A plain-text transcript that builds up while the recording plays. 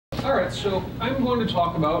All right, so I'm going to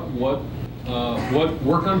talk about what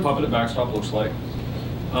work on Puppet at Backstop looks like.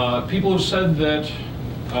 People have said that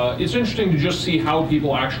it's interesting to just see how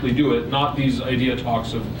people actually do it, not these idea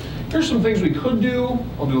talks of, here's some things we could do,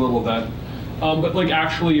 I'll do a little of that. But like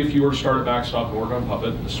actually, if you were to start at Backstop and work on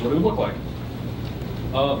Puppet, this is what it would look like.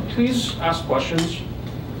 Please ask questions.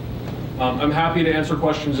 I'm happy to answer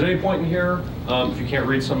questions at any point in here. If you can't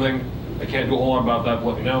read something, I can't do a whole lot about that, but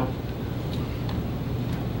let me know.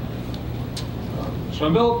 So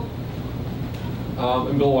I'm Bill.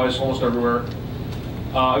 I'm Bill Weiss, almost everywhere.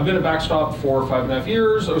 I've been at Backstop for 5.5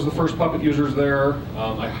 years. I was the first Puppet users there.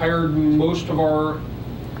 I hired most of our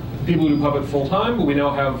people who do Puppet full time, but we now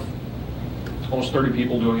have almost 30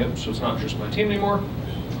 people doing it, so it's not just my team anymore.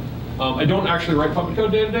 I don't actually write Puppet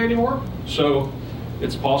code day to day anymore, so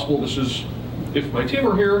it's possible this is, if my team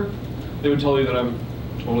were here, they would tell you that I'm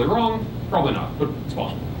totally wrong. Probably not, but it's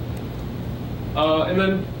possible. And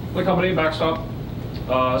then my company, Backstop,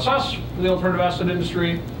 SaaS for the alternative asset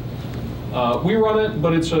industry. We run it,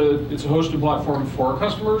 but it's a hosted platform for our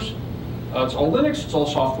customers. It's all Linux, it's all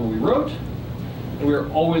software we wrote, and we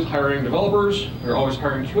are always hiring developers, we're always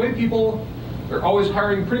hiring QA people, we're always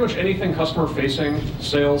hiring pretty much anything customer-facing,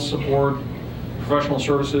 sales, support, professional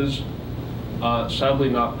services. Sadly,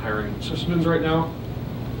 not hiring sysadmins right now.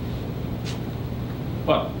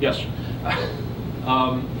 But yes,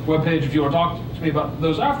 webpage, if you want to talk to me about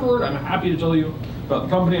those afterward, I'm happy to tell you about the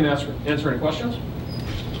company and answer any questions.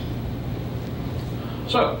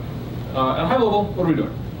 So, at a high level, what are we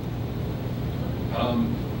doing?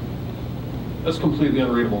 That's completely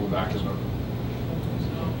unreadable in the back, isn't it?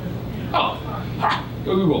 Oh,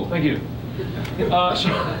 go Google, thank you.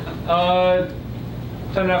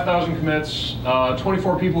 10,500 commits,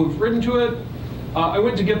 24 people who've written to it. I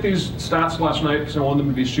went to get these stats last night because I wanted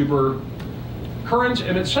them to be super current,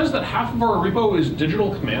 and it says that half of our repo is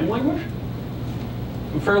digital command language.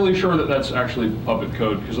 I'm fairly sure that that's actually Puppet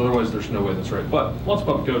code, because otherwise there's no way that's right. But lots of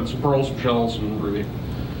Puppet code, some Perl, some Shell, some Ruby.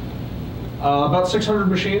 About 600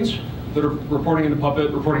 machines that are reporting into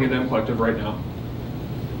Puppet, reporting into mCollective right now.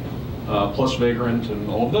 Plus Vagrant and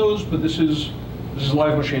all of those, but this is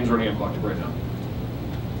live machines running mCollective right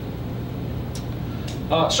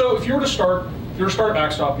now. So if you were to start at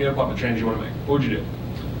Backstop, you had a Puppet change you want to make, what would you do?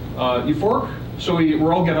 You fork, so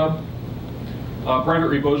we're all GitHub. Private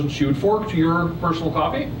repos, and so you would fork to your personal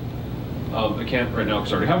copy. I can't right now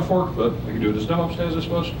because I already have a fork, but I can do it as DevOps days, I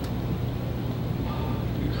suppose.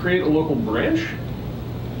 You create a local branch.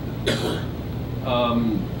 It's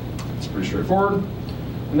pretty straightforward.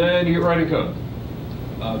 And then you get writing code.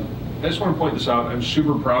 I just want to point this out. I'm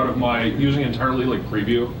super proud of my using entirely like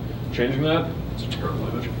preview, changing that. It's a terrible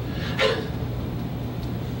image.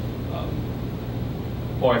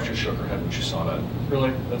 Wife just shook her head when she saw that.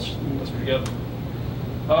 Really? That's pretty good.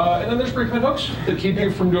 And then there's pre-commit hooks that keep you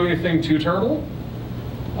from doing anything too terrible.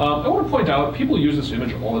 I want to point out, people use this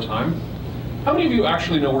image all the time. How many of you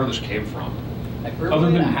actually know where this came from?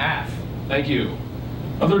 Hyperbole and a half. Thank you.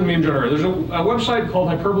 Other than meme generator. There's a website called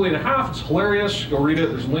Hyperbole and a Half. It's hilarious. Go read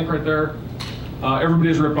it. There's a link right there.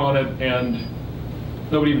 Everybody's ripped on it, and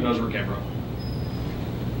nobody even knows where it came from.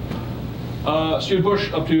 So you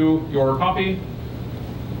push up to your copy.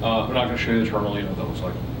 I'm not going to show you the terminal, you know what that looks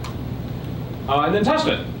like. And then test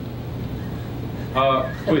it.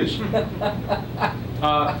 Please.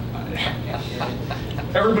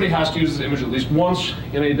 Everybody has to use this image at least once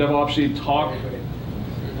in a DevOpsy talk.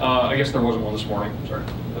 I guess there wasn't one this morning, sorry.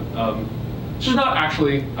 But, this is not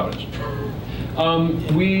actually how it is.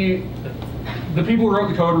 The people who wrote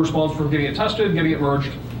the code are responsible for getting it tested, getting it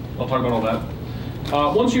merged. I'll talk about all that.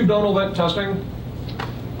 Once you've done all that testing,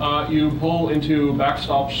 you pull into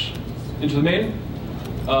Backstops, into the main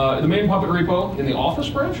Puppet repo in the Office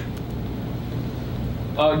branch.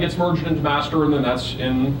 Gets merged into master, and then that's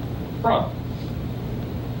in prod.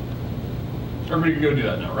 Everybody can go do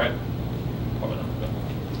that now, right? Probably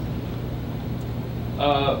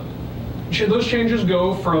not. Those changes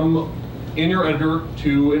go from in your editor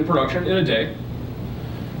to in production in a day,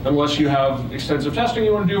 unless you have extensive testing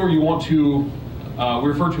you want to do, or you want to, we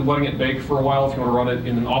refer to letting it bake for a while. If you want to run it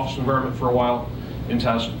in an Office environment for a while, in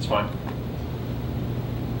test, it's fine.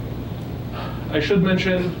 I should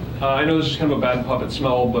mention, I know this is kind of a bad Puppet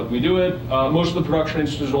smell, but we do it. Most of the production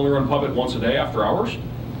instances only run Puppet once a day after hours.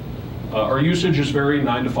 Our usage is very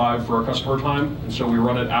 9 to 5 for our customer time, and so we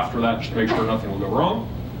run it after that just to make sure nothing will go wrong.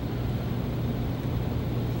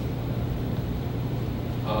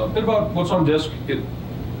 A bit about what's on disk. You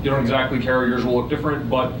don't exactly care, yours will look different,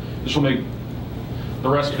 but this will make the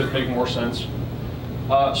rest of it make more sense.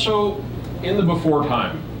 So in the before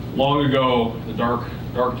time, long ago, the dark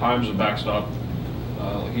times of Backstop,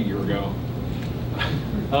 like a year ago.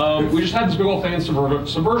 We just had this big old thing in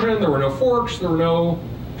Subversion. There were no forks. There was no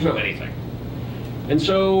anything. And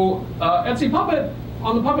so Etsy Puppet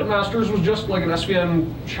on the Puppet Masters was just like an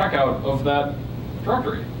SVN checkout of that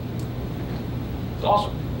directory. It's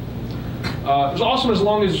awesome. It was awesome as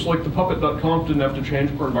long as like the puppet.conf didn't have to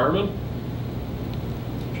change per environment,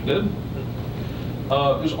 which it did. It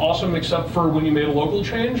was awesome except for when you made a local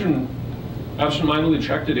change and absentmindedly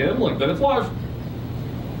checked it in, like then it's live.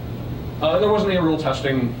 There wasn't any real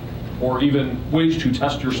testing or even ways to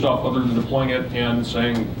test your stuff other than deploying it and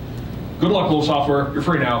saying, good luck, little software, you're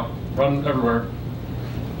free now, run everywhere.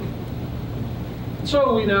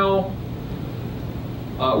 So we now,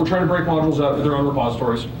 we're trying to break modules out of their own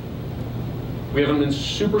repositories. We haven't been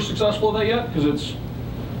super successful at that yet because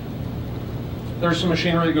there's some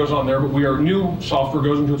machinery that goes on there, but new software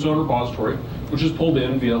goes into its own repository, which is pulled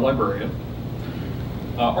in via librarian.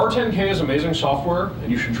 R10K is amazing software,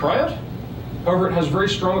 and you should try it. However, it has very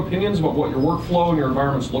strong opinions about what your workflow and your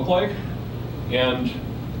environments look like, and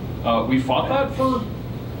we fought that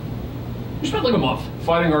we spent like a month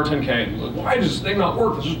fighting R10K. Like, why does this thing not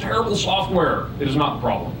work? This is terrible software. It is not the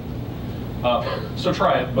problem. So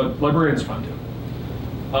try it, but librarian's fun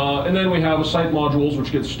too. And then we have site modules,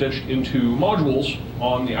 which get stitched into modules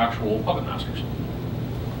on the actual Puppet Masters.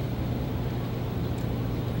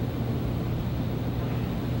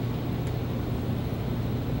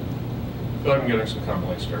 I feel like I'm getting some kind of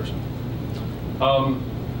blank stares.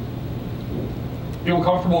 Feel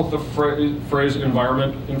comfortable with the phrase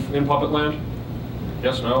environment in Puppet land?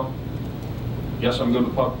 Yes, no? Yes, I'm good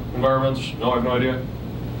with environments. No, I have no idea.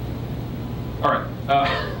 All right,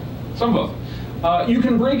 some of both. You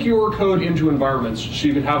can break your code into environments, so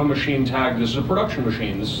you can have a machine tagged, this is a production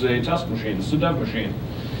machine, this is a test machine, this is a dev machine.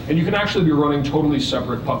 And you can actually be running totally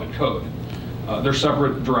separate Puppet code. They're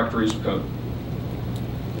separate directories of code.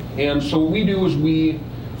 And so what we do is we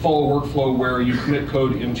follow a workflow where you commit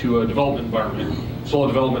code into a development environment. So all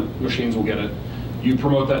the development machines will get it. You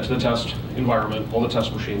promote that to the test environment, all the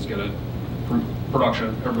test machines get it. Production,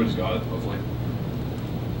 everybody's got it, hopefully.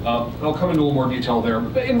 I'll come into a little more detail there.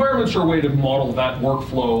 But environments are a way to model that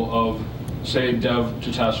workflow of, say, dev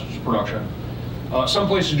to test to production. Some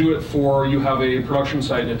places do it for, you have a production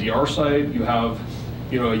site and a DR site, you have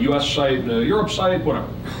a US site and a Europe site, whatever.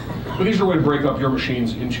 But these are a way to break up your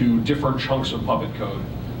machines into different chunks of Puppet code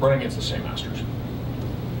running against the same masters.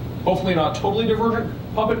 Hopefully not totally divergent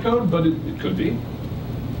Puppet code, but it could be.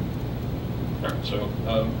 All right, so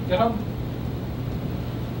GitHub.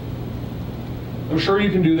 I'm sure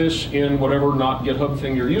you can do this in whatever not GitHub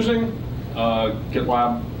thing you're using.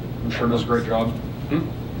 GitLab, I'm sure does a great job.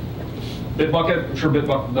 Bitbucket, I'm sure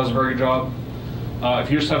Bitbucket does a very good job. If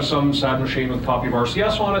you just have some sad machine with a copy of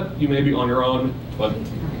RCS on it, you may be on your own, but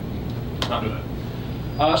not do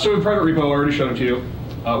that. So we have private repo, I already showed it to you.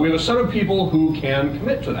 We have a set of people who can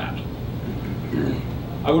commit to that.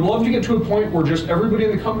 I would love to get to a point where just everybody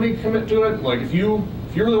in the company can commit to it. Like if you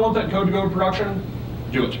really want that code to go to production,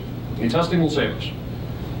 do it. Any testing will save us.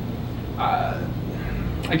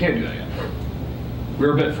 I can't do that yet.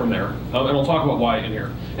 We're a bit from there, and I'll talk about why in here.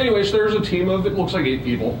 Anyways, there's a team of, it looks like 8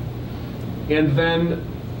 people. And then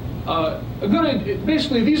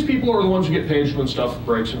basically these people are the ones who get paged when stuff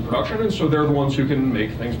breaks in production, and so they're the ones who can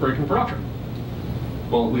make things break in production.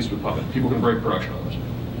 Well, at least with Puppet, people can break production on this.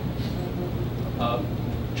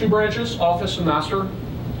 2 branches, Office and Master.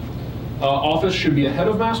 Office should be ahead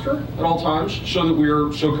of Master at all times, so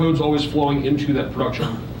that so code's always flowing into that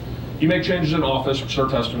production. You make changes in Office, which is our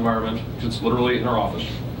test environment, because it's literally in our office,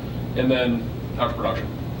 and then out to production.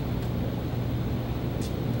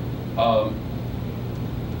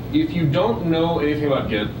 If you don't know anything about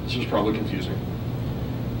Git, this is probably confusing.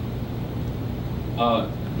 How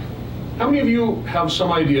many of you have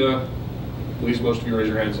some idea, at least most of you raise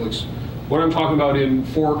your hands, like what I'm talking about in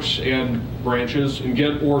forks and branches in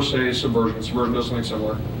Git, or say Subversion? Subversion does something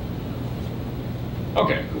similar.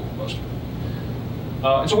 Okay, cool, most.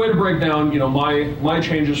 It's a way to break down, my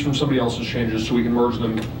changes from somebody else's changes, so we can merge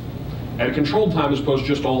them at a controlled time as opposed to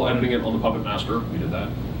just all editing it on the Puppet Master. We did that.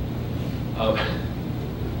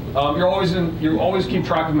 You always keep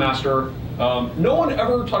track of Master. No one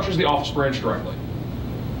ever touches the Office branch directly.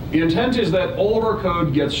 The intent is that all of our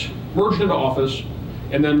code gets merged into Office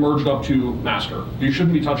and then merged up to Master. You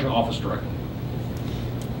shouldn't be touching Office directly.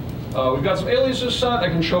 We've got some aliases set. I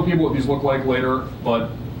can show people what these look like later, but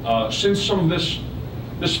since some of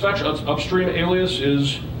this fetch upstream alias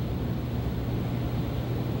is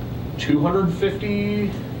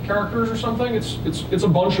 250 characters or something, it's a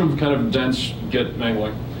bunch of kind of dense Git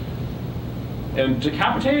mangling. And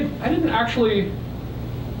decapitate, I didn't actually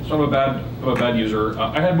So I'm a bad user.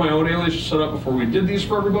 I had my own alias set up before we did these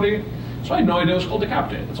for everybody, so I had no idea it was called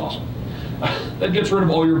decapitate. That's awesome. That gets rid of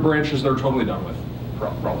all your branches they're totally done with,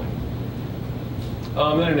 probably.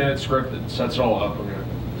 Then an init script that sets it all up. Okay.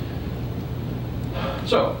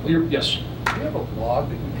 So, yes? Do you have a blog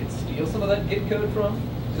that you could steal some of that Git code from?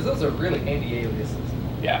 Because those are really handy aliases.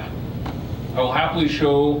 Yeah. I will happily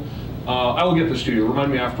show, I will get this to you,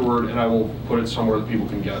 remind me afterward, and I will put it somewhere that people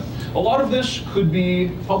can get. A lot of this could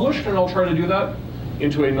be published, and I'll try to do that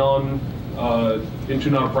into a non-private.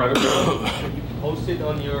 You post it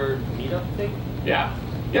on your meetup thing? Yeah.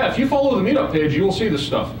 Yeah, if you follow the meetup page, you will see this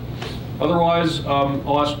stuff. Otherwise,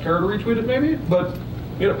 I'll ask Kara to retweet it maybe, but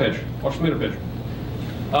meetup page, watch the meetup page.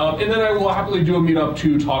 And then I will happily do a meetup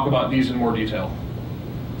to talk about these in more detail.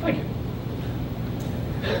 Thank you.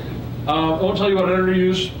 I won't tell you what editor to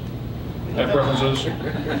use. I have preferences.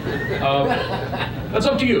 That's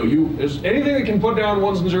up to you. Anything that can put down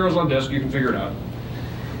ones and zeros on disk, you can figure it out.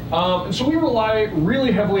 And so we rely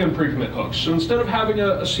really heavily on pre-commit hooks. So instead of having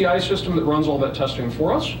a CI system that runs all that testing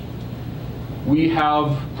for us, we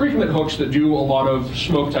have pre-commit hooks that do a lot of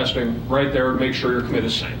smoke testing right there to make sure your commit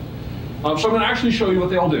is sane. So I'm going to actually show you what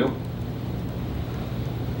they all do.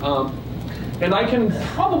 And I can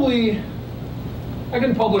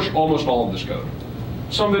publish almost all of this code.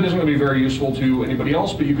 Some of it isn't going to be very useful to anybody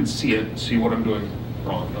else, but you can see it, see what I'm doing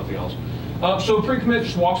wrong, nothing else. So pre-commit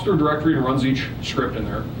just walks through a directory and runs each script in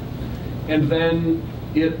there. And then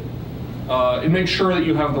it makes sure that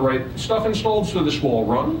you have the right stuff installed, so this will all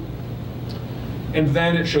run. And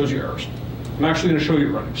then it shows you errors. I'm actually going to show you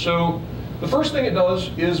it running. So the first thing it does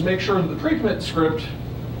is make sure that the pre-commit script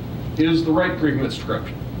is the right pre-commit script.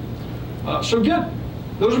 So Git,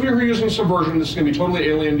 those of you who are using Subversion, this is going to be totally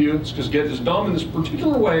alien to you. It's because Git is dumb in this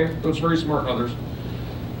particular way, though it's very smart in others.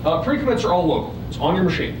 Pre-commits are all local. It's on your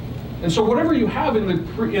machine. And so whatever you have in the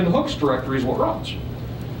hooks directory is what runs.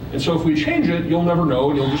 And so if we change it, you'll never know,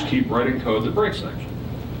 and you'll just keep writing code that breaks things.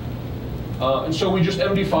 And so we just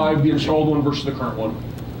MD5 the installed one versus the current one.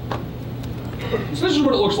 So this is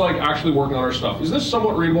what it looks like actually working on our stuff. Is this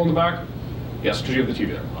somewhat readable in the back? Yes, because you have the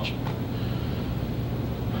TV there. Awesome.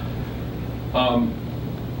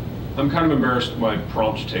 I'm kind of embarrassed that my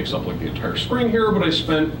prompt takes up like the entire screen here, but I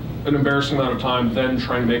spent an embarrassing amount of time then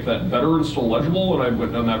trying to make that better and still legible, and I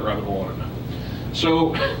went down that rabbit hole on it now.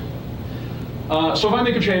 So if I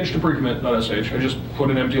make a change to precommit.sh, I just put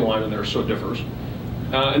an empty line in there so it differs.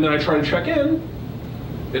 And then I try to check in,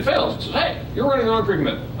 it fails. It says, hey, you're running the wrong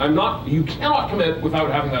pre-commit. You cannot commit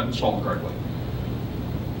without having that installed correctly.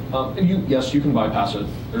 And yes, you can bypass it.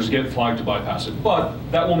 There's a Git flag to bypass it, but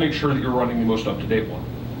that will make sure that you're running the most up-to-date one.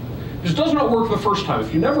 This does not work the first time.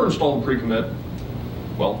 If you never install a pre-commit,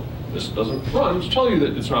 well, this doesn't run to tell you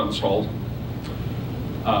that it's not installed.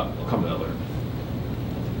 I'll come to that later.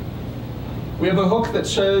 We have a hook that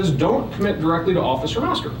says, don't commit directly to Office or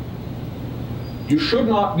master. You should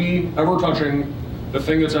not be ever touching the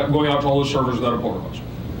thing that's going out to all those servers without a pull request.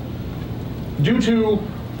 Due to,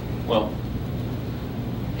 well,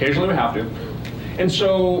 occasionally we have to. And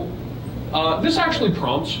so this actually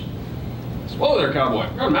prompts, whoa there, cowboy,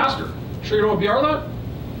 you're on master. Sure you don't want PR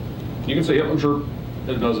that? You can say, yep, I'm sure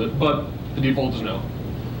it does it, but the default is no.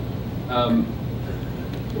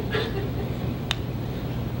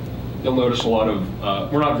 You'll notice a lot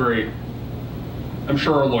of, we're not very, I'm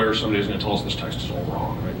sure our lawyer someday is going to tell us this text is all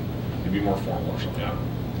wrong, right? Maybe more formal or something, I don't know.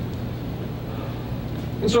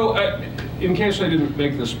 And so, in case I didn't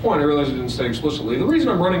make this point, I realize I didn't say explicitly, the reason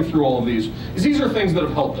I'm running through all of these is these are things that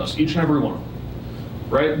have helped us, each and every one of them.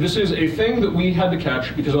 Right? This is a thing that we had to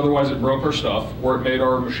catch because otherwise it broke our stuff, or it made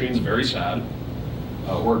our machines very sad,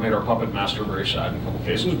 or it made our puppet master very sad in a couple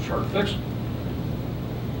cases, which are hard to fix.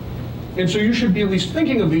 And so you should be at least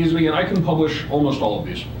thinking of these. Again, I can publish almost all of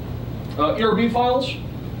these. ERB files,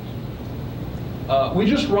 we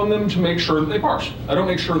just run them to make sure that they parse. I don't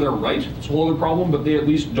make sure they're right, it's a whole other problem, but they at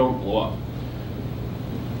least don't blow up.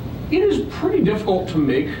 It is pretty difficult to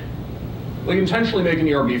make, like intentionally make an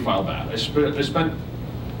ERB file bad. I spent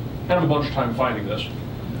kind of a bunch of time finding this.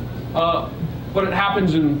 But it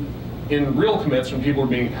happens in real commits when people are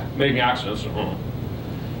making accidents.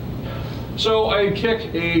 So I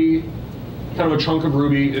kick a kind of a chunk of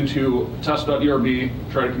Ruby into test.erb,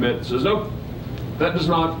 try to commit. It says, nope, that does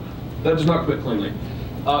not commit cleanly.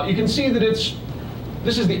 You can see that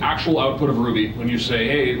this is the actual output of Ruby when you say,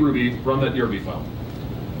 hey, Ruby, run that ERB file.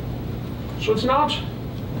 So it's not,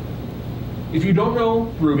 if you don't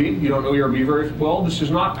know Ruby, you don't know ERB very well, this is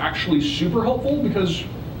not actually super helpful because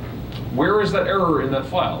where is that error in that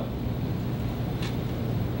file?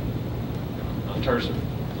 Not entirely certain.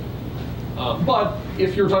 But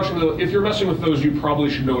if you're messing with those, you probably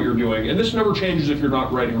should know what you're doing. And this never changes if you're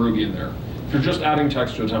not writing Ruby in there. If you're just adding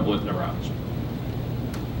text to a template, it never happens.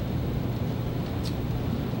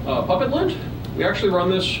 Puppet lint, we actually run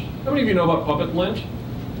this. How many of you know about Puppet lint?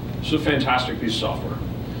 It's a fantastic piece of software.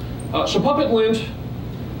 So Puppet lint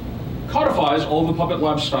codifies all the Puppet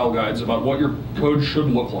Lab style guides about what your code should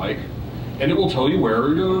look like, and it will tell you where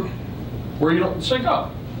you don't sync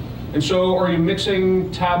up. And so are you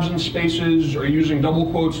mixing tabs and spaces? Are you using double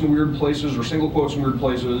quotes in weird places or single quotes in weird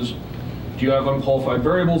places? Do you have unqualified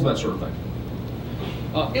variables? That sort of thing.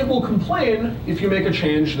 It will complain if you make a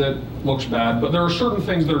change that looks bad, but there are certain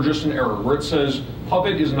things that are just an error, where it says,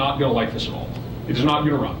 Puppet is not going to like this at all. It is not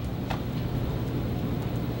going to run.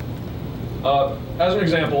 As an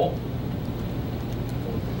example,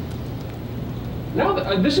 now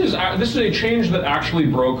this is a change that actually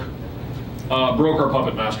broke our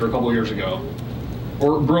Puppet master a couple of years ago,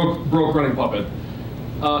 or broke running Puppet.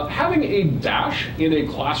 Having a dash in a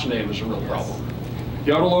class name is a real problem.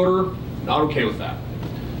 The autoloader, not okay with that.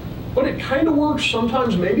 But it kind of works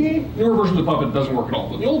sometimes, maybe. Newer versions of Puppet doesn't work at all,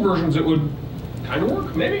 but in the old versions it would kind of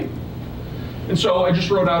work, maybe. And so I just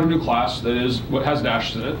wrote out a new class that is what has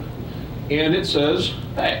dashes in it, and it says,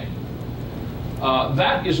 hey,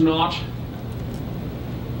 that is not.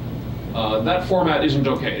 That format isn't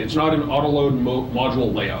okay. It's not an autoload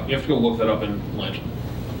module layout. You have to go look that up in lint.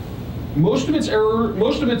 Most of its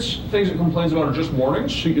things it complains about are just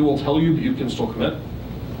warnings, so it will tell you that you can still commit.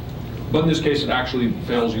 But in this case, it actually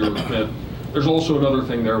fails your commit. There's also another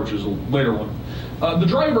thing there, which is a later one. The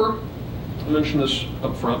driver, I mentioned this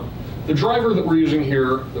up front, the driver that we're using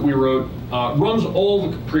here, that we wrote, runs all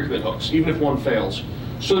the pre-commit hooks, even if one fails.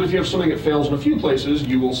 So that if you have something that fails in a few places,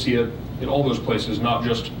 you will see it in all those places, not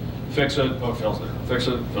just fix it, oh, it fails there. Fix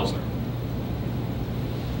it, fails there.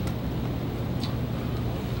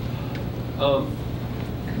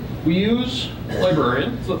 We use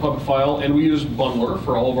librarian, it's the Puppet file, and we use bundler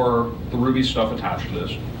for all of the Ruby stuff attached to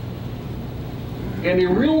this. And a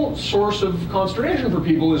real source of consternation for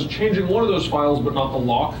people is changing one of those files, but not the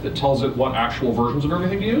lock that tells it what actual versions of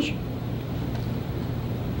everything to use.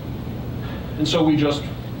 And so we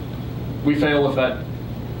fail if that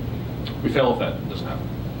doesn't happen.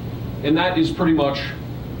 And that is pretty much,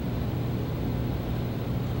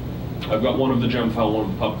 I've got one of the gem file, one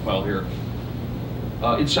of the Puppet file here.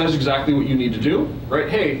 It says exactly what you need to do, right?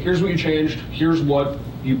 Hey, here's what you changed. Here's what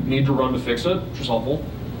you need to run to fix it, which is helpful.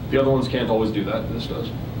 The other ones can't always do that. This does.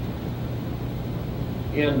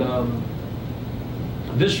 And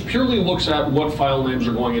this purely looks at what file names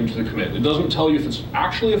are going into the commit. It doesn't tell you if it's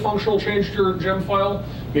actually a functional change to your gem file.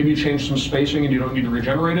 Maybe you change some spacing and you don't need to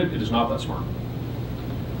regenerate it. It is not that smart.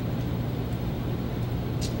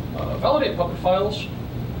 Validate Puppet files.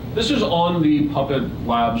 This is on the Puppet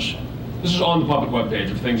Labs. This is on the Puppet webpage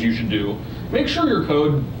of things you should do. Make sure your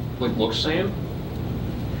code looks sane.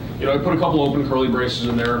 You know, I put a couple open curly braces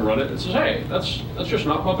in there and run it. It says, hey, that's just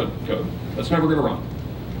not Puppet code. That's never going to run.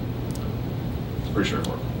 It's pretty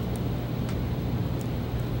straightforward.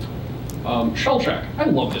 Shell check. I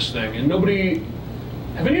love this thing, and nobody.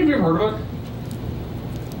 Have any of you ever heard of it?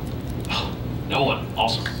 No one.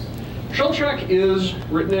 Awesome. Shell check is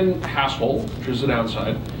written in Haskell, which is the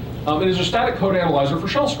downside. It is a static code analyzer for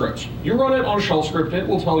shell scripts. You run it on a shell script, and it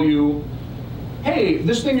will tell you, hey,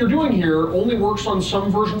 this thing you're doing here only works on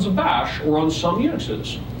some versions of Bash or on some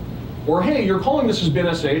Unixes. Or hey, you're calling this as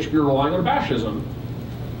binsh, but you're relying on a Bashism.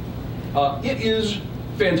 It is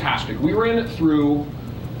fantastic. We ran it through,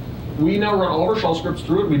 we now run all of our shell scripts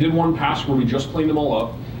through it. We did one pass where we just cleaned them all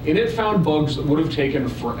up, and it found bugs that would have taken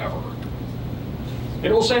forever. And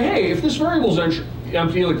it will say, hey, if this variable's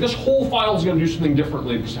empty, this whole file is going to do something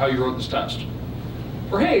differently because of how you wrote this test.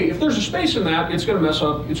 Or hey, if there's a space in that, it's going to mess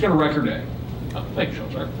up, it's going to wreck your day. Oh, thank you, shell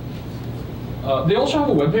check. They also have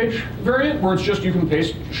a web page variant where it's just you can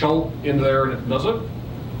paste shell into there and it does it.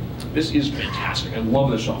 This is fantastic. I love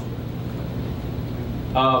this software.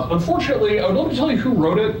 Unfortunately, I would love to tell you who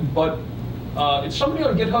wrote it, but it's somebody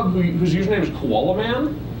on GitHub whose username is Koala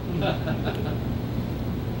Man.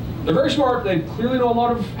 They're very smart. They clearly know a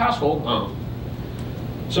lot of Haskell. Oh.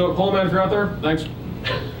 So, Koala Man, if you're out there, thanks.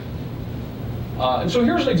 And so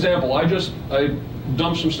here's an example. I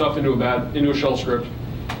dumped some stuff into a shell script,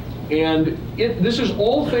 and this is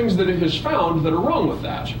all things that it has found that are wrong with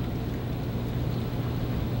that.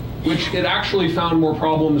 Which it actually found more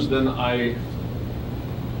problems than I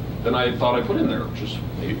thought I put in there, which is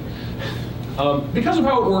neat. Because of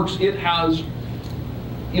how it works, it has,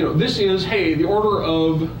 this is, hey, the order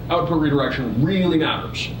of output redirection really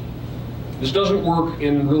matters. This doesn't work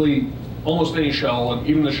in really almost any shell, and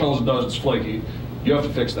even the shells it does, it's flaky. You have to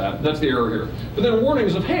fix that. That's the error here. But then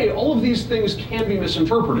warnings of, hey, all of these things can be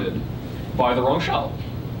misinterpreted by the wrong shell.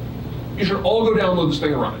 You should all go download this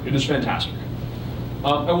thing and run it. It is fantastic.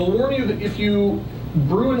 I will warn you that if you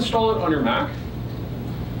brew install it on your Mac,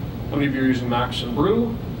 how many of you are using Macs and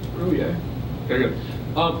brew? Brew, yeah. Okay, good.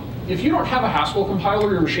 If you don't have a Haskell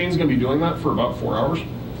compiler, your machine's going to be doing that for about 4 hours.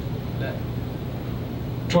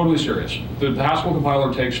 Totally serious. The Haskell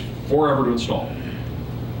compiler takes forever to install.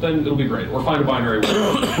 Then it'll be great. Or find a binary.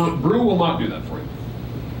 Brew will not do that for you.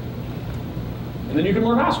 And then you can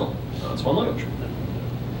learn Haskell. It's a fun language.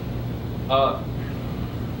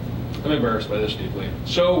 I'm embarrassed by this deeply.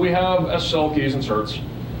 So we have SSL keys and certs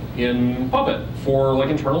in Puppet for like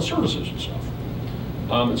internal services and stuff.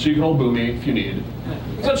 And so you can all boo me if you need.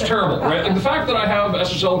 That's terrible, right? Like the fact that I have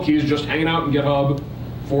SSL keys just hanging out in GitHub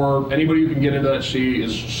for anybody who can get into that C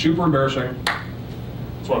is super embarrassing.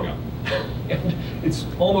 That's what I've got. And it's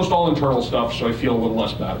almost all internal stuff, so I feel a little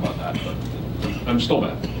less bad about that, but I'm still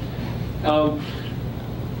bad.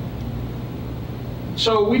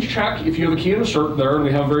 So we check if you have a key and a cert there, and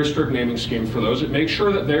we have a very strict naming scheme for those. It makes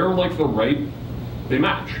sure that they're like they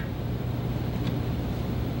match.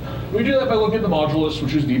 We do that by looking at the modulus,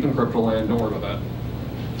 which is deep in crypto land. Don't worry about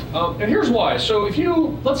that. And here's why. So if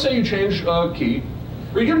you, let's say you change a key,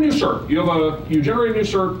 or you get a new cert. You generate a new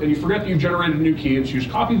cert, and you forget that you've generated a new key, and so you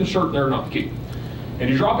just copy the cert there, not the key. And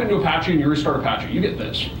you drop it into Apache, and you restart Apache. You get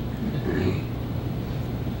this.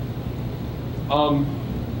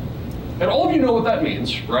 And all of you know what that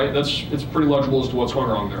means, right? It's pretty legible as to what's going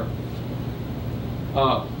wrong there.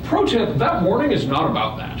 Pro tip, that warning is not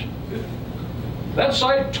about that. That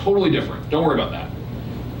site, totally different. Don't worry about that.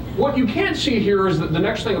 What you can't see here is that the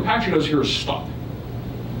next thing Apache does here is stop.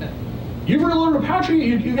 You've relearned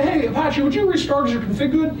Apache, hey, Apache, would you restart? Is your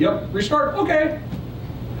config good? Yep, restart, okay.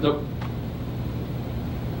 Nope.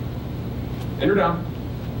 And you're down.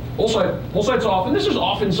 Whole site's off, and this is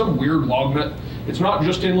off in some weird lognet. It's not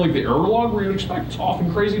just in like the error log where you'd expect. It's off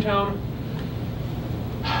in Crazy Town.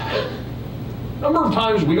 Number of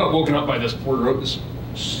times we got woken up by this before we wrote this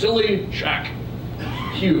silly check.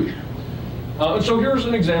 Huge. And so here's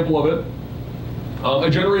an example of it. I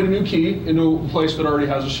generate a new key into a place that already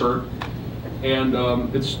has a cert, and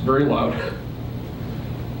it's very loud.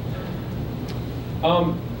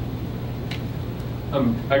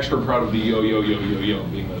 I'm extra proud of the yo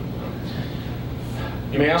being the.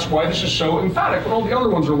 You may ask why this is so emphatic when all the other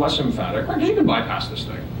ones are less emphatic, right? Because you can bypass this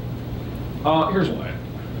thing. Here's why.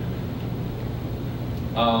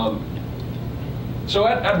 So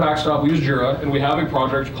at Backstop, we use Jira, and we have a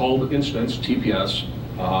project called Instance, TPS,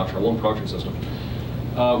 Trouble in Production System.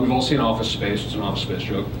 We've all seen Office Space. It's an Office Space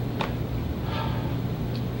joke.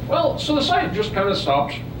 Well, so the site just kind of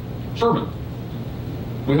stopped serving.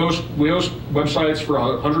 We host websites for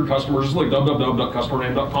 100 customers. It's like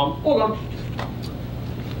www.customername.com. All gone.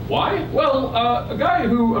 Why? Well, a guy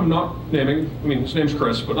who I'm not naming, I mean, his name's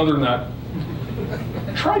Chris, but other than that,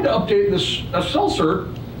 tried to update this SSL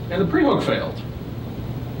cert, and the pre-hook failed.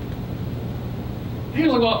 He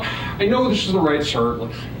was like, well, I know this is the right cert,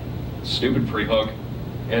 like, stupid pre-hook,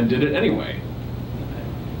 and did it anyway.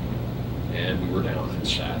 And we were down and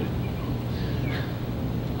sad.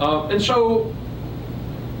 And so,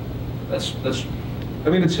 I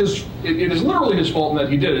mean, it is literally his fault in that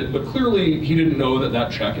he did it, but clearly he didn't know that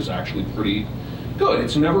that check is actually pretty good.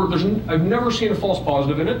 I've never seen a false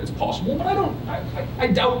positive in it. It's possible, but I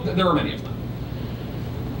doubt that there are many of them.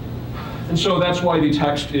 And so that's why the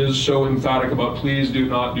text is so emphatic about please do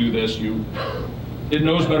not do this. It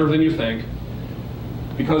knows better than you think.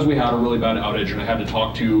 Because we had a really bad outage and I had to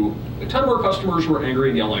talk to a ton of our customers who were angry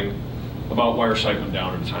and yelling about why our site went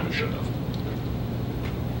down at a time it shouldn't have.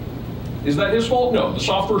 Is that his fault? No, the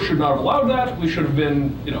software should not have allowed that. We should have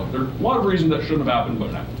been, there are a lot of reasons that shouldn't have happened,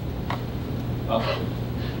 but it happened.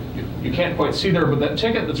 You can't quite see there, but that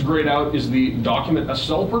ticket that's grayed out is the document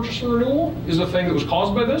SSL purchase and renewal is a thing that was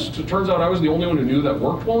caused by this. So it turns out I was the only one who knew that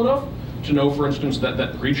worked well enough to know, for instance,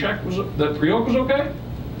 that pre-check that pre-hook was okay.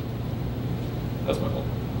 That's my fault.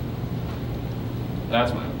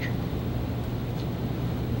 That's my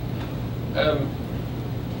outage.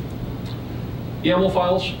 YAML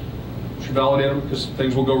files. Should validate them because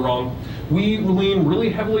things will go wrong. We lean really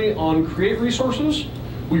heavily on create resources.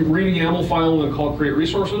 We read a YAML file and then call create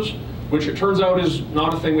resources, which it turns out is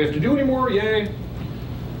not a thing we have to do anymore, yay.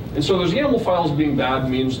 And so those YAML files being bad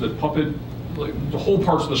means that Puppet, like, the whole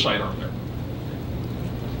parts of the site aren't there.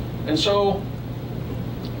 And so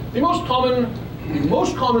the most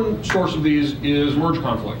common source of these is merge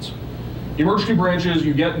conflicts. You merge two branches,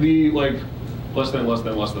 you get the less than,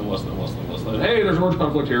 hey, there's a merge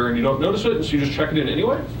conflict here, and you don't notice it, and so you just check it in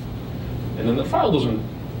anyway. and then the file doesn't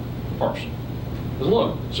parse, doesn't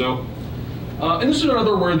load. So, and this is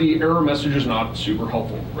another where the error message is not super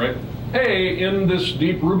helpful, right? Hey, in this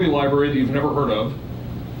deep Ruby library that you've never heard of,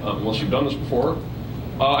 unless you've done this before,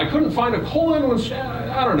 I couldn't find a colon when,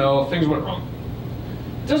 I don't know, things went wrong.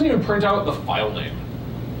 It doesn't even print out the file name.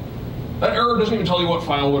 That error doesn't even tell you what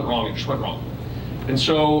file went wrong, it just went wrong. And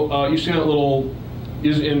so you see that little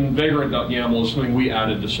is in vagrant.yaml is something we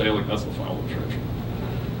added to say, like, that's the file that was changed.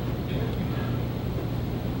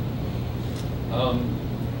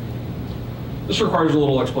 This requires a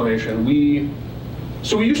little explanation.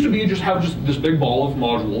 So we used to have just this big ball of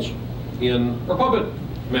modules in our Puppet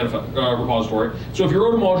repository. So if you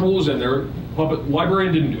wrote a module was in there, Puppet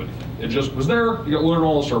librarian didn't do anything. It just was there, you got loaded on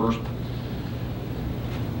all the servers.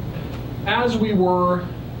 As we were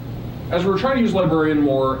trying to use librarian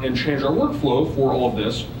more and change our workflow for all of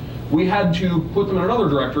this, we had to put them in another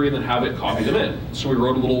directory and then have it copy them in. So we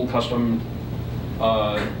wrote a little custom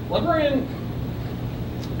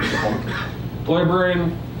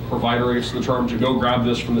librarian provider is the term to go grab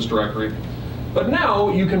this from this directory. But now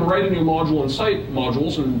you can write a new module and cite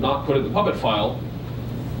modules and not put it in the Puppet file,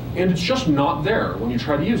 and it's just not there when you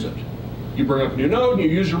try to use it. You bring up a new node and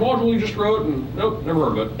you use your module you just wrote and nope, never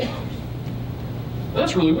heard of it.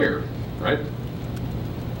 That's really weird, right?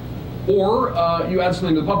 Or you add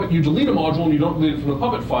something to the Puppet, you delete a module and you don't delete it from the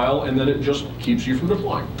Puppet file, and then it just keeps you from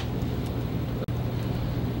deploying.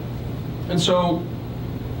 And so,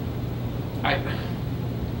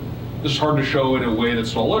 this is hard to show in a way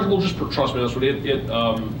that's all legible, just trust me, that's what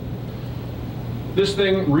this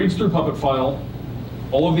thing reads through Puppet file,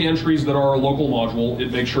 all of the entries that are a local module,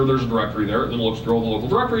 it makes sure there's a directory there, then looks through all the local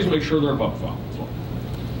directories and makes sure they're in Puppet file.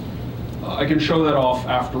 I can show that off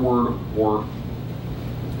afterward, or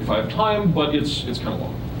if I have time, but it's kind of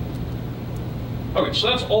long. Okay, so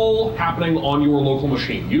that's all happening on your local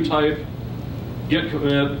machine. You type, git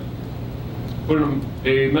commit, put in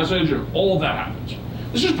a message, and all of that happens.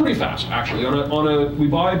 This is pretty fast, actually. We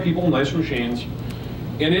buy people nice machines,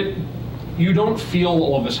 and you don't feel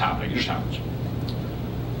all of this happening. It just happens.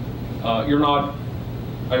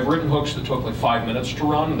 I've written hooks that took like 5 minutes to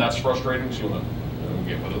run, and that's frustrating, so you want to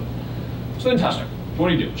get with it. So then testing. What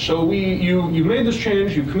do you do? So you made this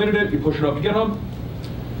change, you committed it, you push it up to GitHub.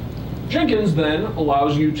 Jenkins then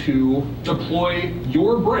allows you to deploy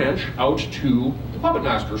your branch out to the Puppet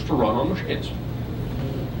masters to run on machines.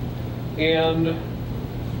 And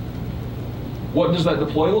what does that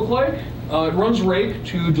deploy look like? It runs rake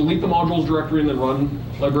to delete the modules directory and then run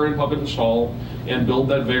librarian puppet install and build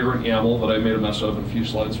that vagrant YAML that I made a mess of in a few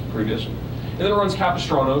slides previous. And then it runs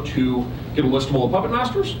Capistrano to get a list of all the Puppet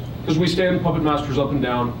masters, because we stand Puppet masters up and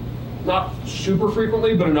down, not super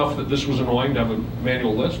frequently, but enough that this was annoying to have a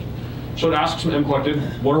manual list. So it asks them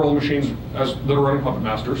mcollected, what are all the machines that are running Puppet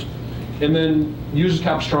masters, and then uses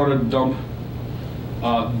Capistrano to dump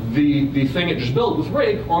the thing it just built with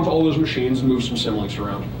rake onto all those machines and move some symlinks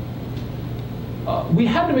around. We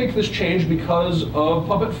had to make this change because of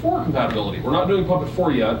Puppet 4 compatibility. We're not doing Puppet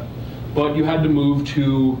 4 yet, but you had to move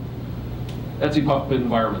to Etsy Puppet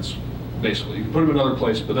environments, basically. You can put them in another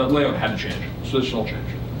place, but that layout had to change, so this should all change.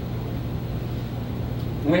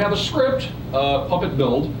 And we have a script, Puppet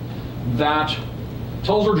build, that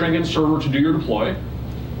tells our Jenkins server to do your deploy.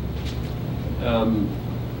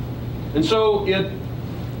 And so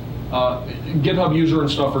GitHub user and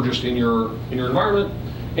stuff are just in your environment,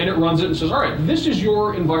 and it runs it and says, all right, this is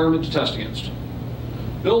your environment to test against.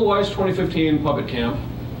 Bill Weiss 2015 Puppet Camp.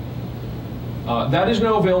 That is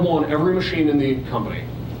now available on every machine in the company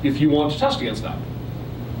if you want to test against that.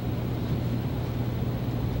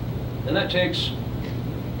 And that takes,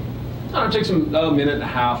 it takes a minute and a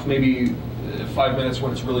half, maybe 5 minutes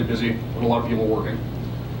when it's really busy, when a lot of people are working.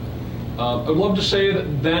 I'd love to say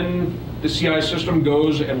that then the CI system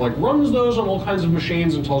goes and like runs those on all kinds of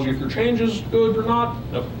machines and tells you if your change is good or not.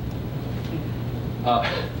 Nope.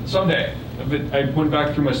 Someday. I went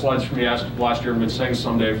back through my slides from last year and been saying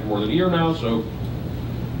someday for more than a year now, so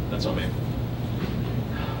that's on me.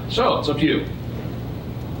 So it's up to you.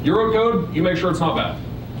 You wrote code, you make sure it's not bad.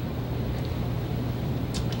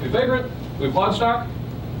 We have Vagrant, we have CloudStack.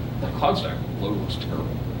 That CloudStack logo looks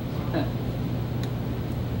terrible.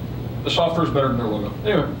 The software is better than their logo.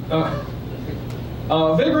 Anyway,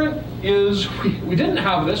 Vagrant is, we didn't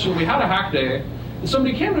have this, and we had a hack day, and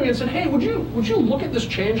somebody came to me and said, hey, would you look at this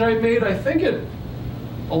change I made? I think it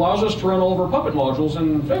allows us to run all of our Puppet modules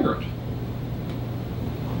in Vagrant.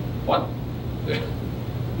 What?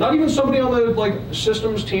 Not even somebody on the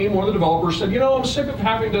systems team or the developers said, I'm sick of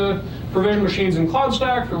having to provision machines in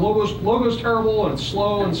CloudStack. Their logo's terrible and it's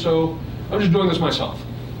slow, and so I'm just doing this myself.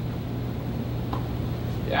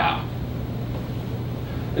 Yeah.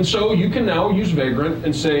 And so you can now use Vagrant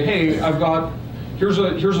and say, hey, here's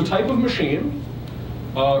a type of machine,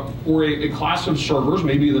 or a class of servers,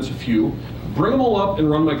 maybe that's a few. Bring them all up and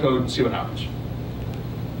run my code and see what happens.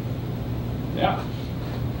 Yeah.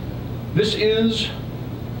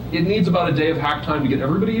 It needs about a day of hack time to get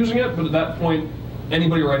everybody using it, but at that point,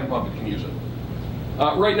 anybody writing Puppet can use it.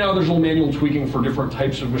 Right now, there's a little manual tweaking for different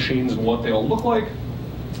types of machines and what they all look like.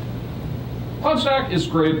 CloudStack is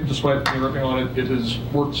great, despite me ripping on it. It has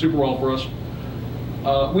worked super well for us.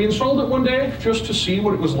 We installed it one day just to see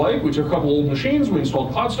what it was like. We took a couple old machines, we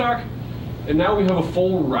installed CloudStack, and now we have a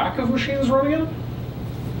full rack of machines running it.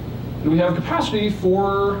 And we have capacity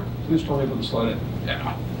for, please tell me about the slide in.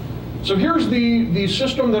 Yeah. So here's the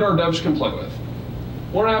system that our devs can play with.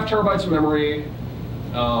 1.5 terabytes of memory,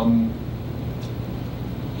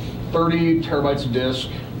 30 terabytes of disk,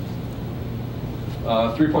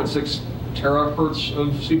 3.6 terahertz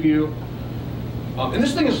of CPU. And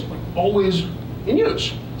this thing is always in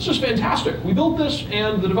use. This is fantastic. We built this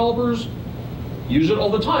and the developers use it all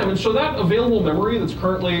the time. And so that available memory that's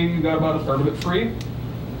currently, you got about a third of it free,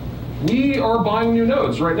 we are buying new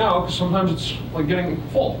nodes right now because sometimes it's like getting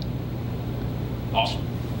full. Awesome.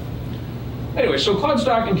 Anyway, so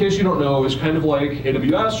CloudStack, in case you don't know, is kind of like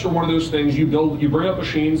AWS or one of those things. You bring up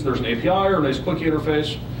machines, there's an API or a nice clicky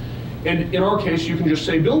interface. And in our case, you can just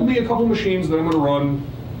say, build me a couple machines that I'm going to run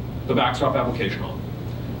the Backstop application on.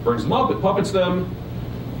 Brings them up, it puppets them.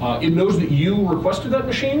 It knows that you requested that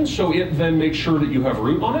machine, so it then makes sure that you have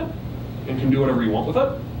root on it and can do whatever you want with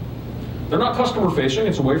it. They're not customer-facing,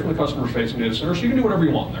 it's away from the customer-facing data center, so you can do whatever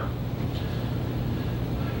you want there.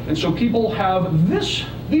 And so people have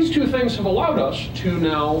these two things have allowed us to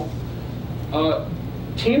now,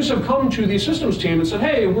 teams have come to the systems team and said,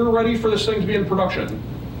 hey, we're ready for this thing to be in production.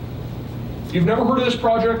 You've never heard of this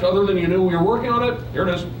project other than you knew we were working on it, here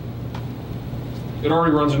it is. It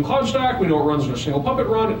already runs in CloudStack, we know it runs in a single Puppet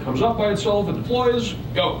run, it comes up by itself, it deploys,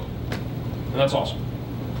 go. And that's awesome.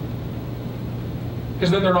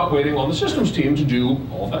 Because then they're not waiting on the systems team to do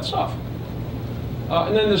all of that stuff.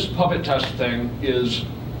 And then this Puppet test thing is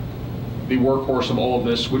the workhorse of all of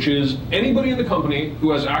this, which is anybody in the company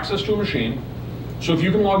who has access to a machine. So if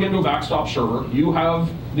you can log into a Backstop server, you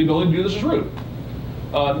have the ability to do this as root.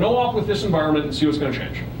 No op with this environment and see what's going to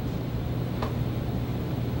change.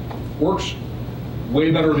 Works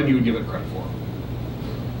way better than you would give it credit for.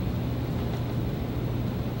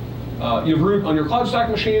 You have root on your CloudStack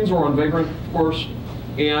machines or on Vagrant, of course,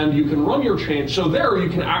 and you can run your change. So there you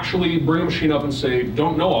can actually bring a machine up and say,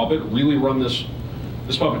 don't no op it, really run this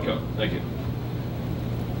Puppet code, thank you.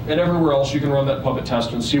 And everywhere else you can run that Puppet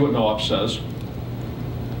test and see what no op says.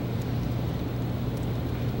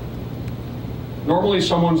 Normally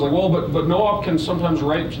someone's like, well, but no op can sometimes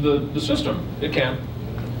write to the system. It can.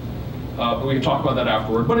 But we can talk about that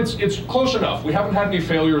afterward. But it's close enough. We haven't had any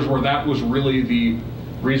failures where that was really the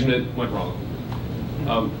reason it went wrong.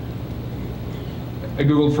 I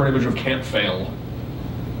Googled for an image of can't fail.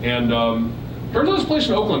 And turns out this place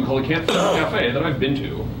in Oakland called the Can't Fail Cafe that I've been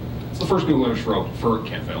to. It's the first Google image for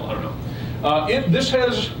can't fail, I don't know. This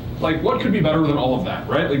has, like, what could be better than all of that,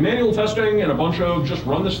 right? Like manual testing and a bunch of just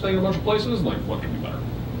run this thing in a bunch of places, like what could be better?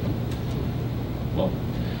 Well,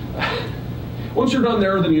 once you're done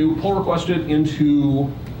there, then you pull request it into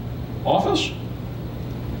Office,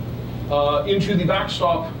 into the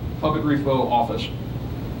Backstop Puppet Repo Office.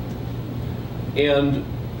 And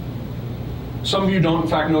some of you don't, in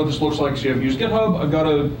fact, know what this looks like, so you have to use GitHub. I've got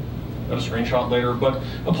a screenshot later, but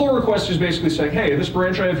a pull request is basically saying, hey, this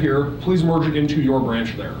branch I have here, please merge it into your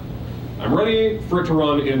branch there. I'm ready for it to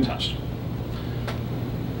run in test.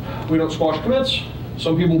 We don't squash commits.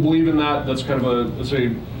 Some people believe in that. That's kind of let's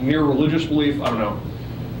say, near religious belief. I don't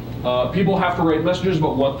know. People have to write messages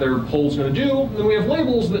about what their pull's going to do. Then we have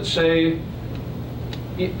labels that say,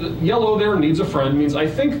 yellow there needs a friend, means I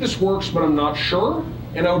think this works, but I'm not sure,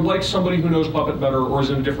 and I would like somebody who knows Puppet better or is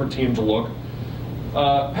in a different team to look.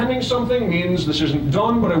 Pending something means this isn't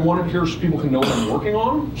done, but I want it here so people can know what I'm working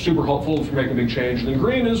on. Super helpful if you're making a big change. And then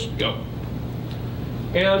green is go.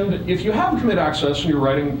 And if you have commit access and you're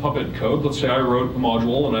writing Puppet code, let's say I wrote a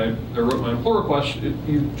module and I wrote my pull request,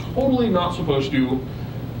 you're totally not supposed to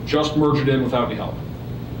just merge it in without any help.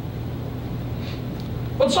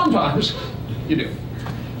 But sometimes you do.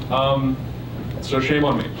 So shame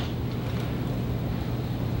on me.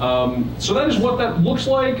 So that is what that looks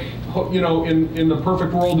like. You know, in the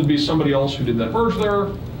perfect world, it'd be somebody else who did that merge there.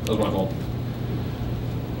 That was my fault.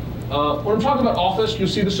 When I'm talking about Office, you'll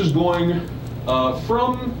see this is going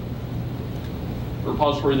from a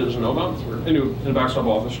repository that doesn't know about into a Backstop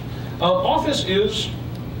Office. Office is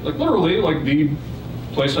like literally like the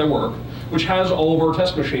place I work. which has all of our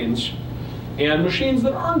test machines and machines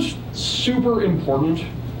that aren't super important.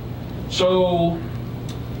 So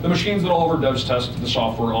the machines that all of our devs test the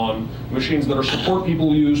software on, machines that our support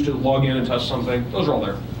people use to log in and test something, those are all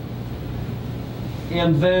there.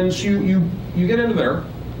 And then so you get into there,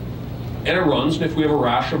 and it runs, and if we have a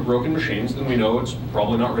rash of broken machines, then we know it's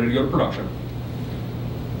probably not ready to go to production.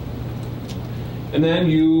 And then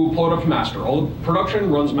you pull it up to master. All the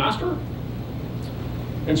production runs master.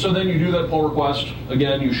 And so then you do that pull request.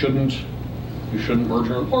 Again, you shouldn't merge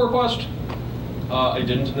your own pull request. I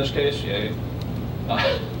didn't in this case, yay.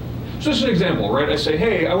 So this is an example, right? I say,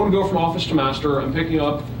 hey, I want to go from office to master. I'm picking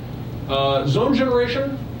up zone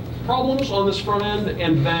generation problems on this front end,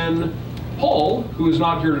 and then Paul, who is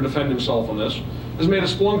not here to defend himself on this, has made a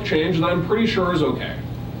Splunk change that I'm pretty sure is okay.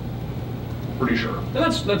 Pretty sure. And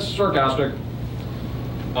that's sarcastic.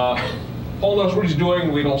 Paul knows what he's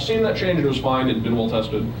doing. We'd all seen that change. It was fine. It had been well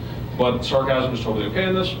tested. But sarcasm is totally okay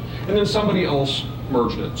in this. And then somebody else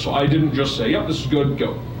merged it. So I didn't just say, yep, this is good,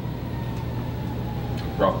 go.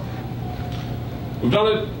 Bravo. We've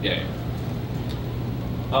done it, yay.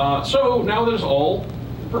 So now that it's all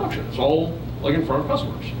in production. It's all like in front of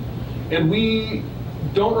customers. And we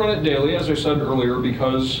don't run it daily, as I said earlier,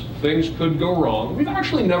 because things could go wrong. We've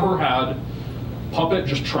actually never had Puppet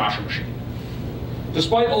just trash a machine.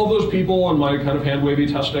 Despite all those people and my kind of hand-wavy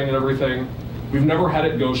testing and everything, we've never had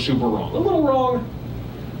it go super wrong. A little wrong,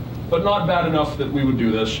 but not bad enough that we would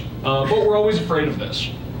do this. But we're always afraid of this.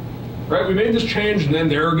 Right? We made this change, and then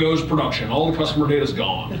there goes production. All the customer data is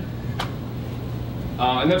gone.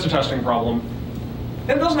 And that's a testing problem.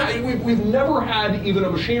 And it doesn't. We've never had even a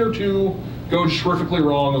machine or two go just horrifically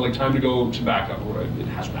wrong and like time to go to backup. Right? It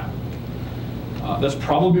hasn't happened. That's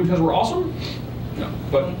probably because we're awesome. No,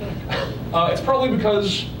 but it's probably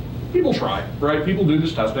because people try. Right? People do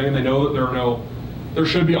this testing, and they know that there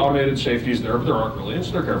should be automated safeties there, but there aren't really, and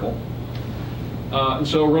so they're careful. And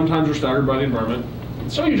so runtimes are staggered by the environment.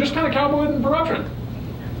 So you just kind of cowboy it in production.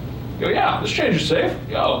 You go, yeah, this change is safe.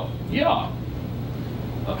 Go, yeah.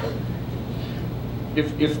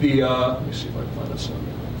 If the, let me see if I can find this one.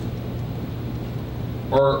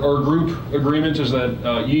 Our group agreement is that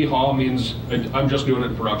yeehaw means I'm just doing it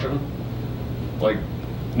in production. Like,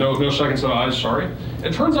 no second set of eyes, sorry.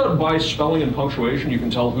 It turns out by spelling and punctuation, you can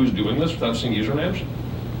tell who's doing this without seeing usernames.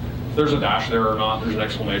 There's a dash there or not, there's an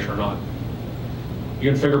exclamation or not. You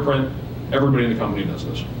can fingerprint. Everybody in the company does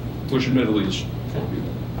this, which admittedly is 4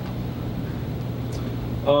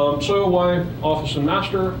 people. So why office and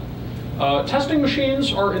master? Testing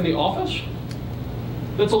machines are in the office.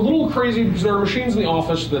 That's a little crazy because there are machines in the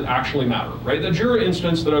office that actually matter, right? The Jira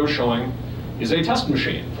instance that I was showing is a test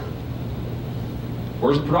machine.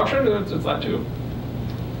 Where's the production? It's that too.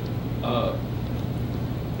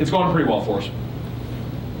 It's gone pretty well for us.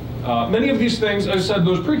 Many of these things, as I said,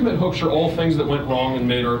 those pre-commit hooks are all things that went wrong and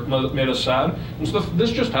made us sad. And so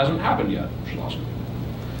this just hasn't happened yet, which is awesome.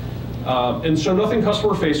 And so nothing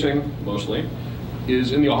customer-facing, mostly,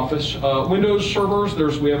 is in the office. Windows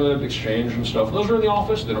servers, we have an Exchange and stuff. Those are in the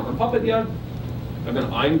office. They don't run Puppet yet. I've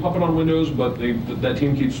been eyeing Puppet on Windows, but that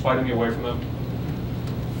team keeps fighting me away from them.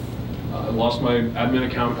 I lost my admin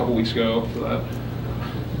account a couple weeks ago for that.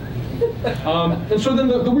 And so then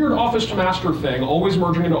the weird office to master thing, always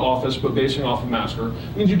merging into office but basing off of master,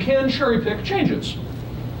 means you can cherry pick changes.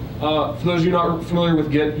 For those of you not familiar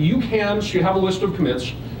with Git, you can, so you have a list of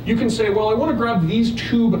commits, you can say, well, I want to grab these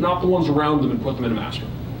two but not the ones around them and put them into master.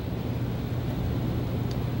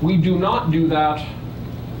 We do not do that.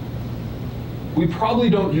 We probably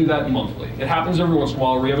don't do that monthly. It happens every once in a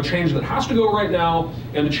while where we have a change that has to go right now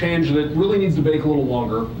and a change that really needs to bake a little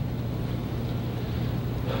longer.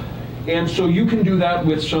 And so you can do that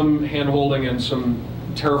with some hand-holding and some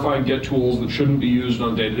terrifying Git tools that shouldn't be used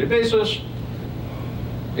on a day-to-day basis,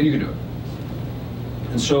 and you can do it.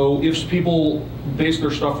 And so if people base their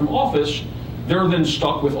stuff from Office, they're then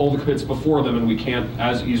stuck with all the commits before them, and we can't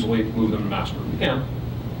as easily move them to master. We can.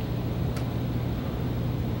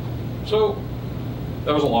 So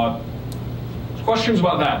that was a lot. Questions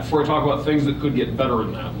about that before I talk about things that could get better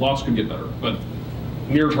than that. Lots could get better, but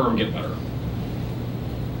near term get better.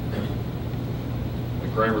 The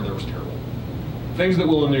grammar there was terrible. Things that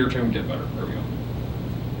will in the near term get better. There we go.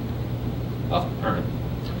 Oh, all right.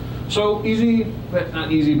 So easy,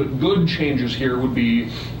 not easy, but good changes here would be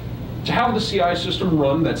to have the CI system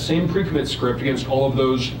run that same pre-commit script against all of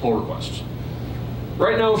those pull requests.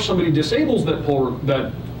 Right now, if somebody disables that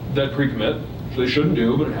that pre-commit, which they shouldn't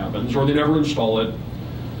do, but it happens, or they never install it,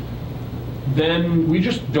 then we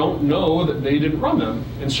just don't know that they didn't run them.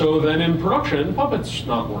 And so then in production, Puppet's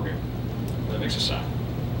not working. That makes us sad.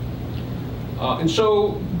 And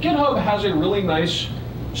so GitHub has a really nice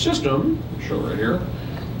system, I'll show right here.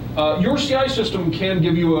 Your CI system can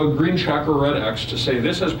give you a green check or red X to say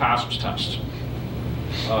this has passed tests.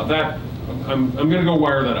 I'm going to go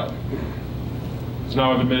wire that up. Because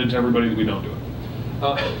now I've admitted to everybody that we don't do it.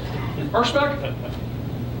 RSpec.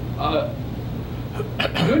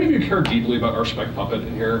 Do any of you care deeply about RSpec Puppet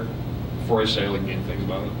in here before I say like mean things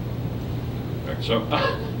about it? Okay, so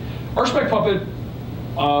RSpec Puppet,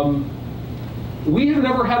 we have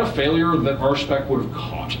never had a failure that RSpec would have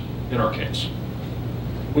caught in our case.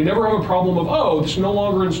 We never have a problem of, oh, this no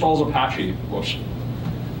longer installs Apache. Whoops.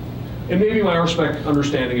 And maybe my RSpec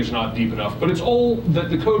understanding is not deep enough, but it's all that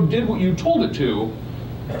the code did what you told it to,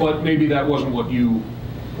 but maybe that wasn't what you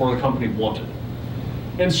or the company wanted.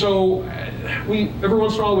 And so every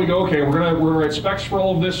once in a while we go, okay, we're gonna write specs for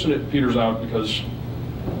all of this, and it peters out because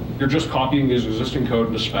you're just copying his existing code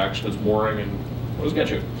into specs, and it's boring, and what does it get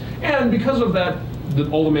you? And because of that,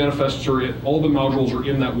 all the manifests all the modules are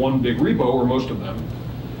in that one big repo, or most of them.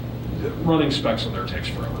 Running specs in there takes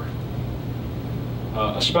forever.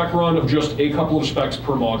 A spec run of just a couple of specs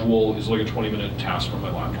per module is like a 20-minute task on my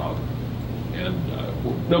laptop. And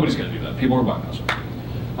nobody's going to do that. People are bypassing.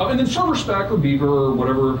 And then server spec or Beaver or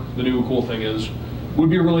whatever the new cool thing is would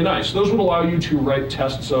be really nice. Those would allow you to write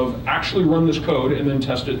tests of actually run this code and then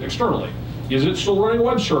test it externally. Is it still running a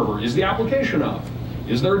web server? Is the application up?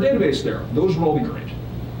 Is there a database there? Those would all be great.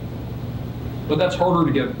 But that's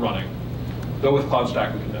harder to get running. Though with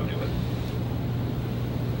CloudStack, we can now do it.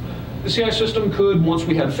 The CI system could, once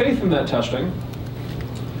we had faith in that testing,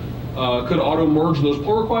 could auto-merge those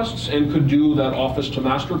pull requests and could do that office to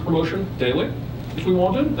master promotion daily if we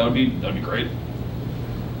wanted. That'd be great.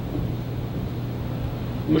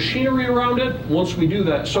 Machinery around it, once we do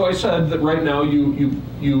that. So I said that right now you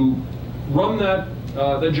run that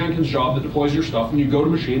Jenkins job that deploys your stuff, and you go to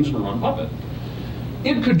machines and run Puppet.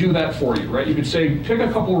 It could do that for you, right? You could say, pick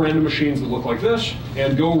a couple random machines that look like this,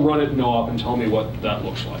 and go run it in op and tell me what that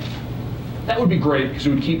looks like. That would be great, because it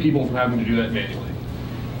would keep people from having to do that manually.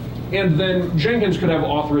 And then Jenkins could have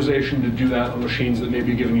authorization to do that on machines that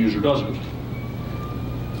maybe a given user doesn't.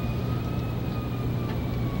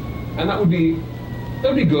 And that would be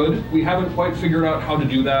good. We haven't quite figured out how to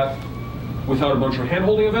do that without a bunch of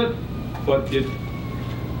hand-holding of it, but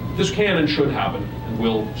this can and should happen, and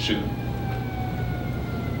will soon.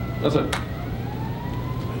 That's it.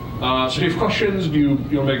 So do you have questions? Do you want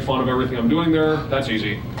to make fun of everything I'm doing there? That's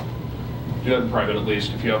easy. Do that in private at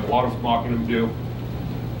least, if you have a lot of mocking to do.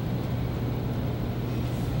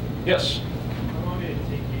 Yes? How long did it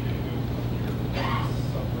take you to move your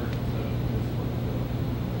software to this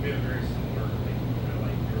workflow? We have a very similar thing, kind of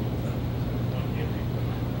like your old stuff. So one can't be put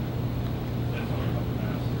that's only about the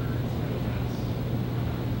master. It's kind of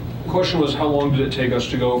that's. The question was, how long did it take us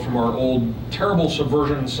to go from our old terrible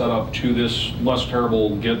Subversion setup to this less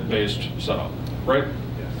terrible Git-based setup, right?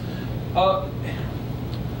 Yes.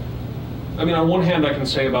 I mean, on one hand, I can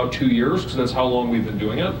say about 2 years, because that's how long we've been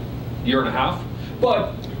doing it, year and a half.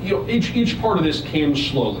 But each part of this came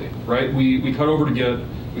slowly, right? We cut over to Git,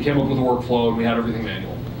 we came up with a workflow, and we had everything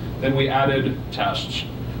manual. Then we added tests,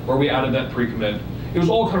 or we added that pre-commit. It was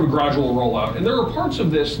all kind of a gradual rollout. And there are parts of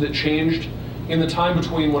this that changed in the time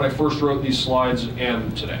between when I first wrote these slides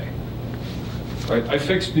and today. Right? I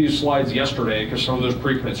fixed these slides yesterday because some of those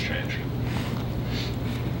pre-commits changed.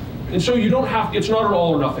 And so you don't have, it's not an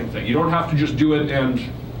all or nothing thing. You don't have to just do it and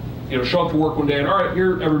show up to work one day and, all right,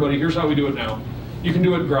 here, everybody, here's how we do it now. You can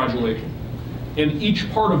do it gradually. And each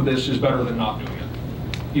part of this is better than not doing it,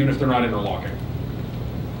 even if they're not interlocking.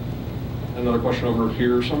 Another question over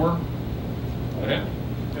here somewhere? Okay.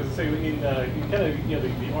 As I say, in kind of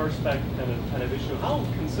the RSpec kind of issue, how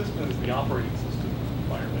consistent is the operating system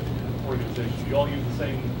environment in the organization? Do you all use the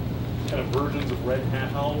same kind of versions of Red Hat?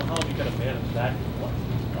 How do you kind of manage that complexity?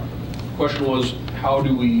 The question was, how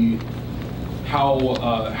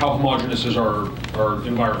homogeneous is our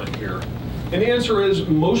environment here? And the answer is,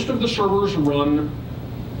 most of the servers run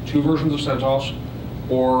 2 versions of CentOS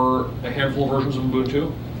or a handful of versions of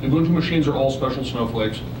Ubuntu. The Ubuntu machines are all special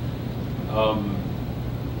snowflakes.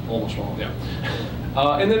 Almost all, yeah.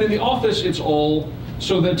 And then in the office, it's all,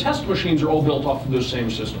 so the test machines are all built off of those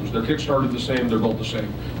same systems. They're kickstarted the same, they're built the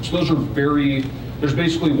same. So those are there's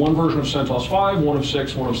basically one version of CentOS 5, one of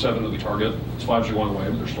 6, one of 7 that we target. It's 5's going away,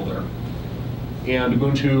 but they're still there. And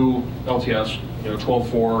Ubuntu LTS,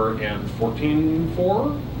 12.4 and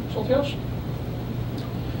 14.4 is LTS.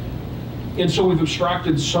 And so we've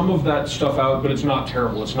abstracted some of that stuff out, but it's not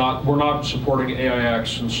terrible. We're not supporting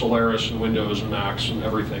AIX and Solaris and Windows and Macs and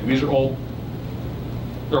everything. They're all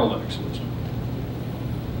Linux at least.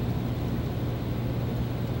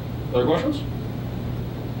 Other questions?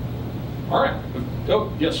 All right.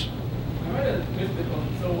 Oh, yes. I might have missed it one.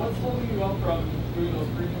 So what's holding you up from doing those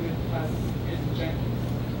pre-commit tests in Jenkins?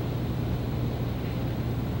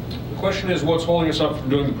 The question is, what's holding us up from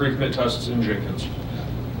doing the pre-commit tests in Jenkins?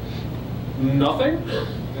 Nothing.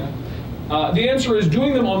 The answer is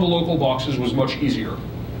doing them on the local boxes was much easier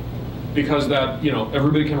because that,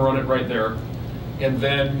 everybody can run it right there. And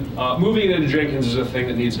then moving it into Jenkins is a thing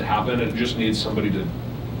that needs to happen, and it just needs somebody to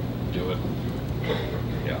do it.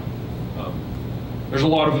 Yeah. There's a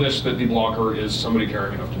lot of this that the blocker is somebody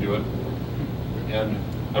caring enough to do it. And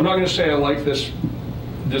I'm not going to say I like this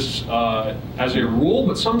as a rule,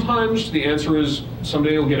 but sometimes the answer is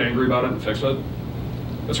somebody will get angry about it and fix it.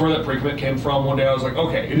 That's where that pre-commit came from. One day I was like,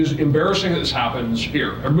 okay, it is embarrassing that this happens.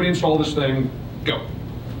 Here, everybody install this thing, go.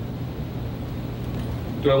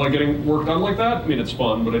 Do I like getting work done like that? I mean, it's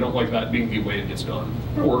fun, but I don't like that being the way it gets done.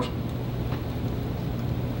 It works.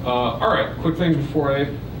 All right, quick things before I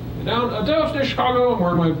get down. Dallas Day Chicago, I'm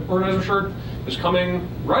wearing my organizer shirt, is coming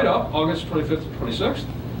right up, August 25th and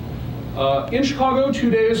 26th. In Chicago, 2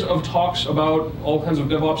 days of talks about all kinds of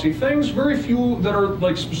DevOps-y things. Very few that are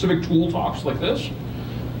like specific tool talks like this.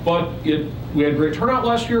 But we had great turnout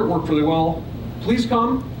last year. It worked really well. Please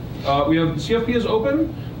come. We have CFP is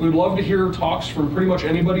open. We'd love to hear talks from pretty much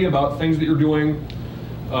anybody about things that you're doing,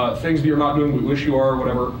 things that you're not doing, we wish you are,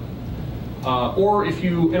 whatever. Or if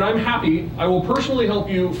you, and I'm happy, I will personally help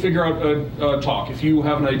you figure out a talk. If you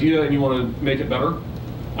have an idea and you want to make it better,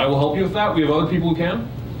 I will help you with that. We have other people who can.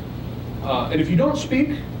 And if you don't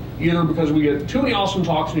speak, either because we get too many awesome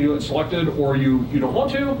talks and you get selected, or you don't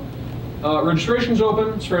want to, registration's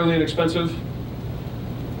open. It's fairly inexpensive.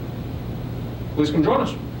 Please come join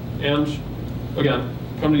us. And again,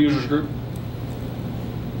 come to the users group.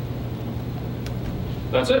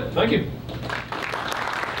 That's it. Thank you.